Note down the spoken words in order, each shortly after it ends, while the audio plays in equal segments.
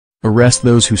Arrest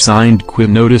those who signed quit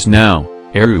notice now,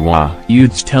 Arewa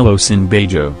Youths tell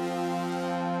Osinbajo.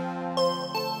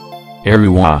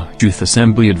 Arewa Youth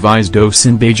Assembly advised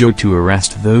Osinbajo to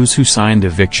arrest those who signed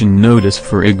eviction notice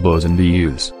for Igbos and the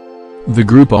youths. The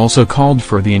group also called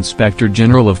for the Inspector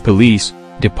General of Police,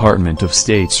 Department of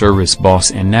State Service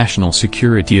boss and National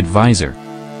Security Advisor.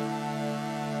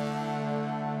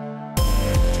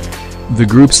 The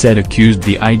group said accused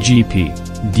the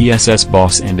IGP, DSS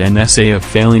boss and NSA of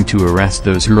failing to arrest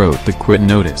those who wrote the quit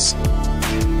notice.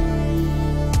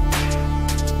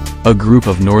 A group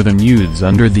of northern youths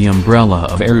under the umbrella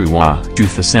of Arewa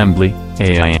Youth Assembly,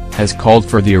 AI, has called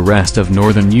for the arrest of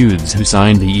northern youths who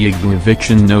signed the Igbo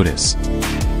eviction notice.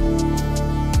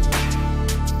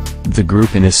 The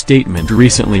group in a statement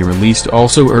recently released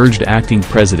also urged Acting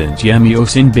President Yemi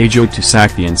Osinbajo to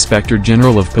sack the Inspector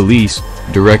General of Police,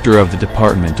 Director of the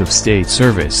Department of State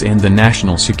Service and the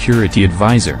National Security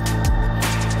Advisor.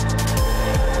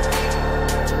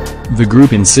 The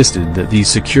group insisted that these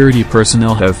security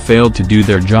personnel have failed to do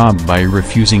their job by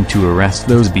refusing to arrest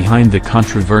those behind the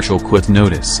controversial quit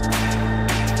notice.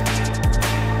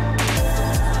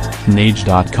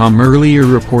 Nage.com earlier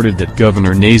reported that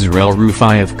Governor Nasir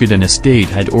El-Rufai of Kaduna State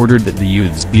had ordered that the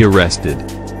youths be arrested.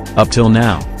 Up till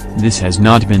now, this has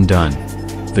not been done.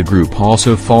 The group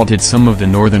also faulted some of the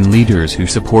northern leaders who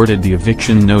supported the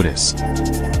eviction notice.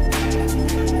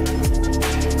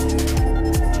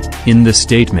 In the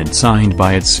statement signed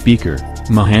by its speaker,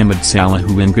 Muhammad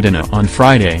Salihu in Kaduna on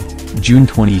Friday, June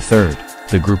 23,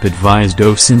 the group advised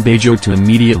Osinbajo to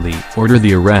immediately order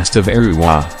the arrest of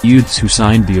Arewa youths who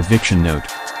signed the eviction note.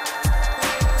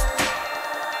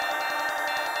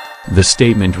 The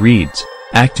statement reads,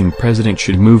 "Acting President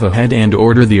should move ahead and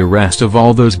order the arrest of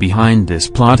all those behind this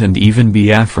plot and even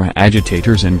Biafra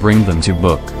agitators and bring them to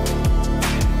book.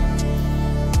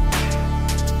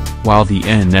 While the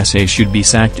NSA should be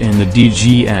sacked and the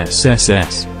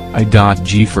DGSSS,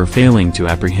 I.G. for failing to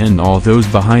apprehend all those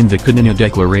behind the Kaduna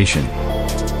Declaration.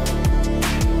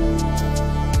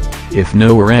 If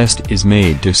no arrest is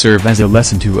made to serve as a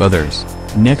lesson to others,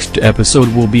 next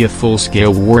episode will be a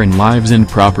full-scale war and lives and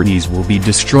properties will be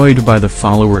destroyed by the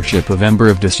followership of Ember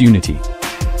of Disunity.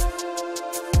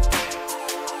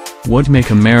 What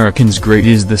make Americans great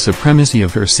is the supremacy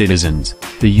of her citizens.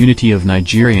 The unity of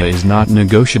Nigeria is not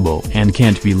negotiable and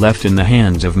can't be left in the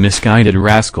hands of misguided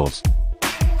rascals.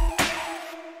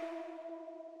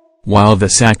 While the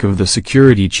sack of the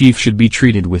security chief should be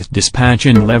treated with dispatch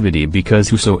and levity because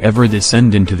whosoever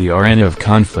descend into the arena of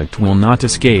conflict will not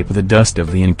escape the dust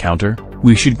of the encounter,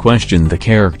 we should question the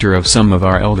character of some of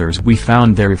our elders. We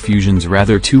found their effusions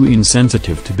rather too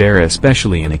insensitive to bear,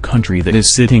 especially in a country that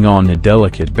is sitting on a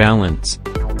delicate balance.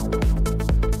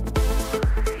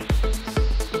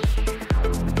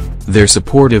 Their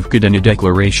support of Kaduna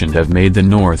Declaration have made the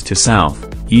north to south,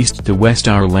 east to west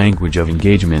our language of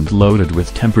engagement loaded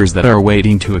with tempers that are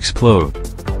waiting to explode.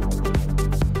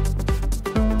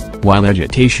 While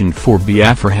agitation for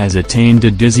Biafra has attained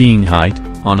a dizzying height,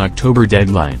 on October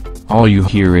deadline, all you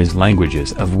hear is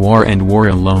languages of war and war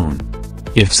alone.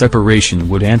 If separation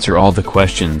would answer all the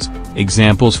questions,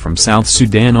 examples from South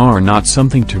Sudan are not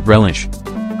something to relish.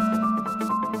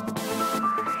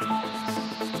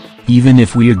 Even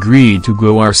if we agree to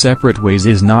go our separate ways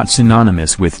is not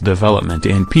synonymous with development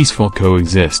and peaceful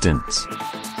coexistence.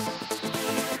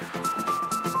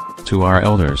 To our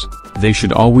elders, they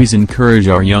should always encourage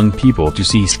our young people to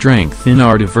see strength in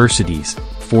our diversities,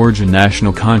 forge a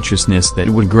national consciousness that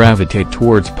would gravitate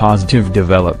towards positive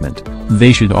development.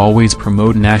 They should always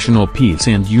promote national peace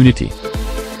and unity.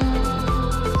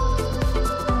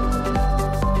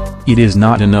 It is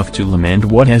not enough to lament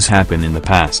what has happened in the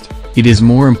past. It is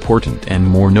more important and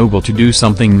more noble to do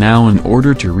something now in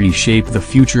order to reshape the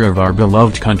future of our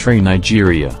beloved country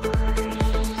Nigeria.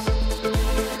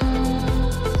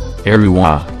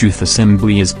 Arewa Youth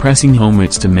Assembly is pressing home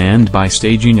its demand by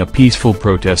staging a peaceful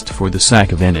protest for the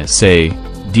sack of NSA,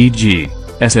 DG,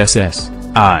 SSS,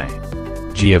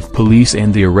 IG of police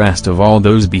and the arrest of all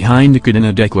those behind the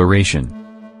Kaduna Declaration.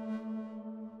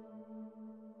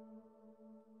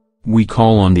 We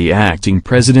call on the acting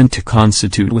president to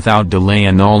constitute without delay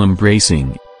an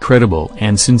all-embracing, credible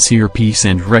and sincere peace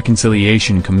and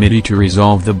reconciliation committee to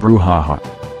resolve the brouhaha.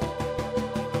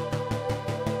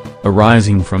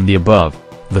 Arising from the above,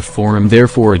 the forum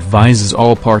therefore advises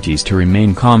all parties to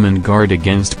remain calm and guard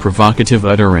against provocative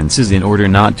utterances in order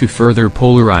not to further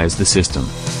polarize the system.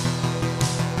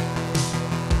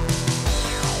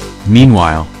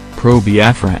 Meanwhile,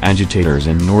 pro-Biafra agitators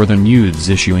and northern youths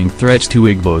issuing threats to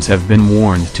Igbos have been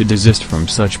warned to desist from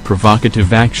such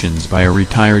provocative actions by a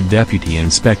retired Deputy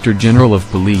Inspector General of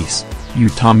Police.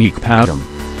 Ikpadam.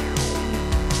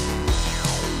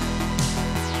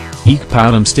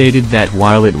 Ikpadam stated that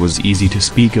while it was easy to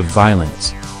speak of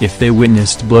violence, if they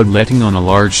witnessed bloodletting on a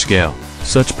large scale,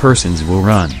 such persons will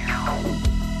run.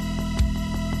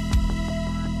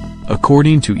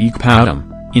 According to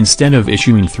Ikpadam, instead of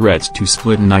issuing threats to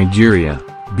split Nigeria,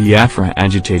 Biafra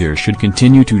agitators should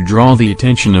continue to draw the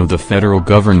attention of the federal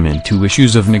government to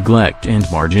issues of neglect and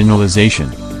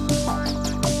marginalization.